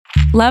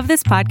Love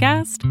this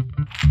podcast?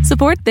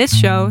 Support this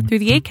show through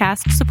the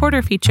Acast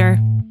supporter feature.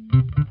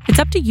 It's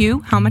up to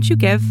you how much you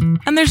give,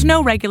 and there's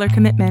no regular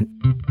commitment.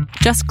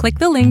 Just click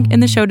the link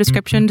in the show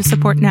description to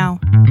support now.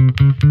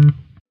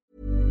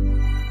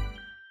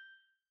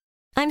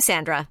 I'm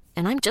Sandra,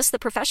 and I'm just the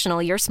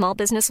professional your small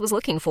business was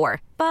looking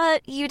for.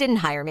 But you didn't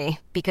hire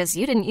me because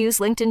you didn't use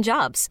LinkedIn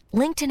Jobs.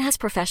 LinkedIn has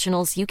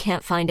professionals you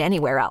can't find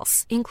anywhere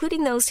else,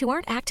 including those who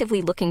aren't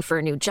actively looking for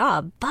a new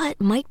job, but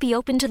might be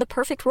open to the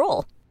perfect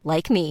role,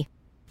 like me.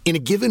 In a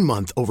given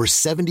month, over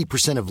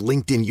 70% of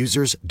LinkedIn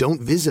users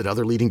don't visit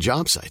other leading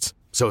job sites.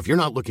 So if you're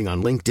not looking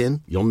on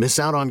LinkedIn, you'll miss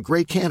out on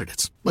great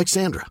candidates like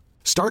Sandra.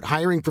 Start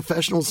hiring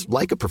professionals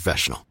like a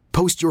professional.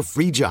 Post your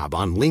free job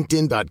on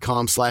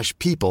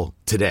linkedin.com/people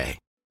today.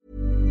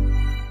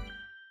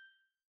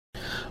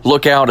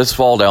 Look out, it's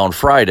Fall Down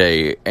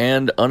Friday,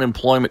 and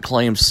unemployment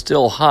claims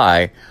still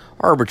high.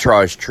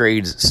 Arbitrage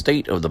Trade's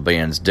State of the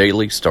Bands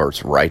Daily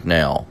starts right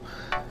now.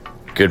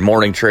 Good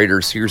morning,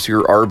 traders. Here's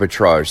your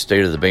Arbitrage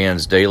State of the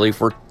Bands Daily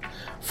for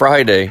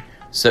Friday,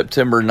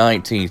 September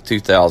 19th,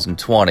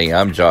 2020.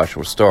 I'm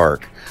Joshua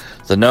Stark.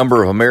 The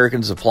number of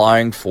Americans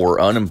applying for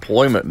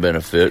unemployment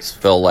benefits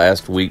fell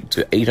last week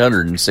to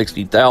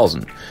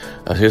 860,000,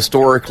 a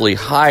historically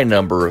high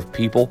number of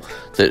people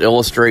that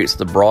illustrates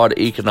the broad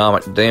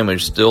economic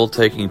damage still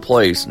taking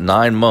place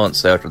 9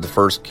 months after the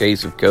first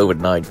case of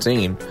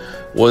COVID-19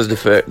 was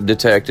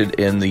detected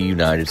in the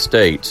United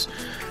States.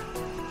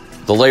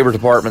 The Labor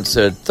Department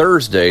said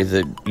Thursday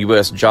that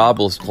U.S.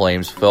 jobless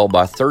claims fell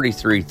by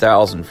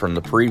 33,000 from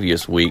the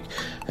previous week,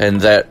 and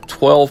that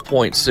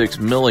 12.6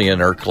 million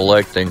are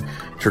collecting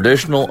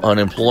traditional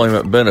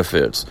unemployment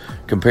benefits,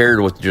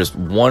 compared with just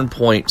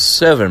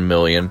 1.7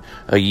 million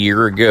a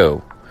year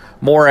ago.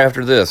 More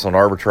after this on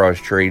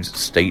Arbitrage Trade's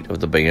State of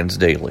the Bands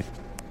Daily.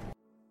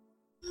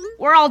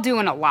 We're all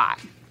doing a lot.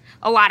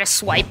 A lot of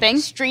swiping,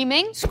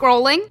 streaming,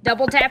 scrolling,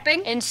 double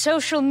tapping, and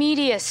social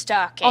media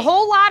stalking. A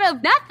whole lot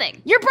of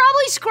nothing. You're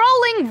probably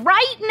scrolling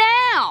right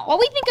now. While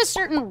we think a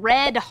certain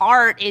red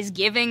heart is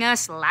giving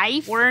us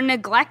life, we're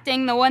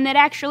neglecting the one that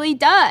actually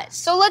does.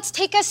 So let's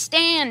take a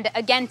stand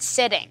against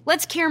sitting.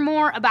 Let's care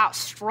more about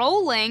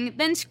strolling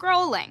than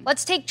scrolling.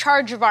 Let's take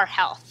charge of our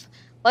health.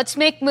 Let's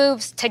make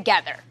moves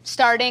together,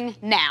 starting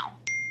now.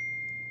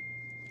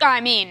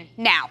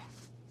 Now.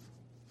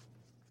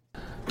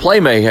 Play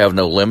may have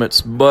no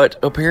limits, but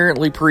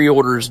apparently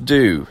pre-orders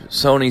do.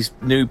 Sony's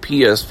new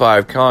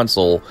PS5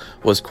 console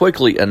was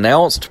quickly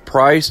announced,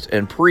 priced,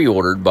 and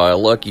pre-ordered by a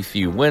lucky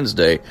few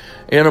Wednesday,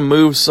 in a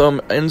move some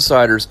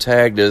insiders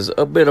tagged as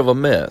a bit of a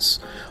mess.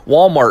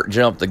 Walmart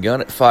jumped the gun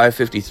at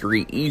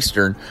 5:53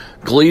 Eastern,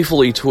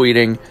 gleefully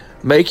tweeting,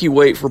 "Make you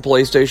wait for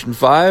PlayStation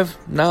 5?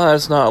 Nah,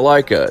 it's not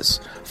like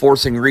us,"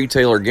 forcing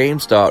retailer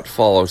GameStop to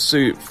follow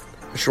suit,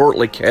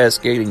 shortly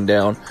cascading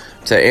down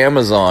to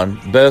Amazon,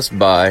 Best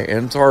Buy,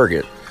 and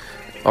Target.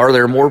 Are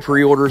there more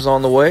pre-orders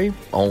on the way?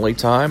 Only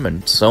time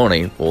and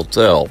Sony will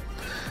tell.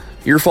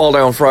 Your Fall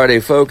Down Friday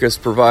focus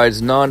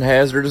provides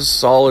non-hazardous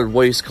solid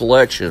waste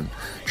collection,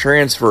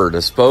 transfer,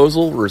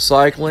 disposal,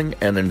 recycling,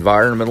 and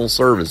environmental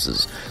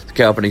services. The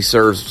company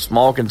serves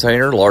small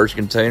container, large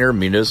container,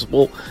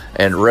 municipal,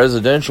 and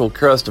residential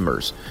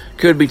customers.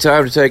 Could be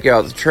time to take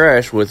out the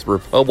trash with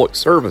Republic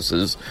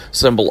Services,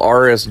 symbol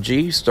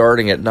RSG,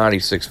 starting at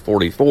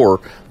 $96.44,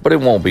 but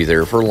it won't be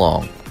there for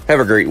long. Have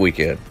a great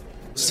weekend.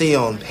 See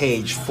on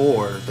page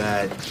 4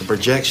 that the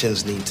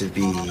projections need to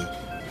be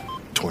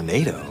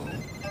tornado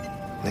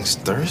next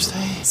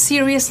Thursday?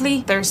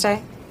 Seriously?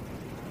 Thursday?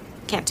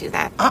 Can't do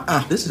that.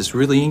 This is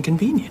really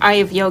inconvenient. I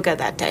have yoga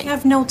that day. I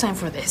have no time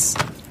for this.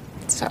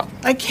 So.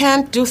 I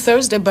can't do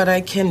Thursday, but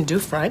I can do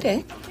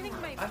Friday.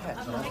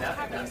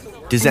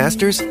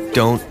 Disasters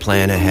don't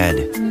plan ahead.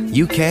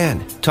 You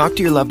can. Talk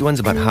to your loved ones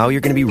about how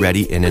you're going to be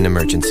ready in an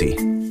emergency.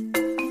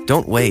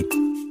 Don't wait.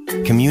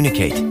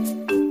 Communicate.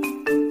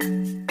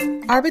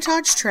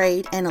 Arbitrage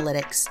Trade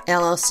Analytics,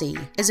 LLC,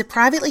 is a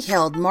privately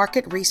held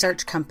market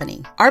research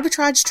company.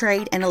 Arbitrage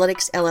Trade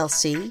Analytics,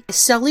 LLC, is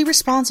solely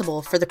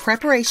responsible for the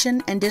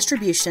preparation and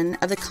distribution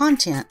of the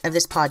content of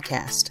this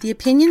podcast. The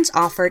opinions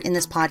offered in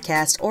this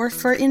podcast are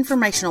for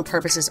informational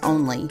purposes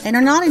only and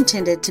are not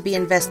intended to be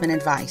investment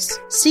advice.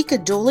 Seek a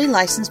duly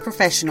licensed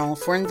professional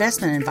for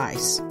investment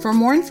advice. For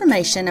more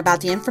information about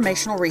the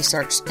informational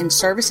research and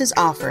services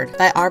offered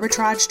by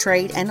Arbitrage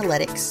Trade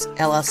Analytics,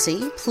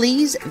 LLC,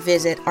 please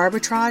visit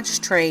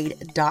arbitragetrade.com.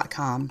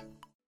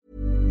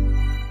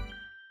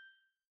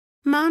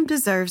 Mom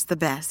deserves the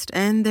best,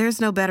 and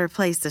there's no better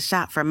place to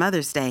shop for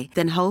Mother's Day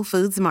than Whole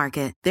Foods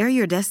Market. They're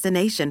your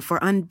destination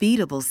for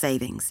unbeatable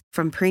savings,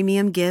 from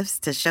premium gifts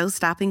to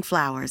show-stopping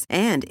flowers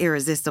and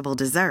irresistible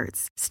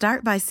desserts.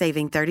 Start by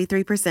saving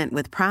 33%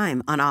 with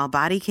Prime on all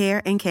body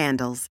care and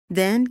candles.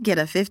 Then get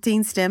a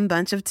 15-stem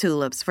bunch of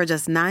tulips for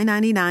just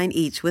 $9.99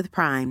 each with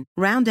Prime.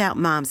 Round out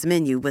Mom's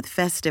menu with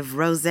festive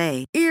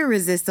rosé,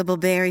 irresistible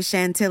berry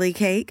chantilly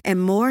cake,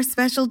 and more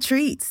special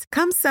treats.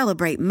 Come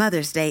celebrate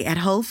Mother's Day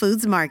at Whole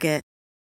Foods Market.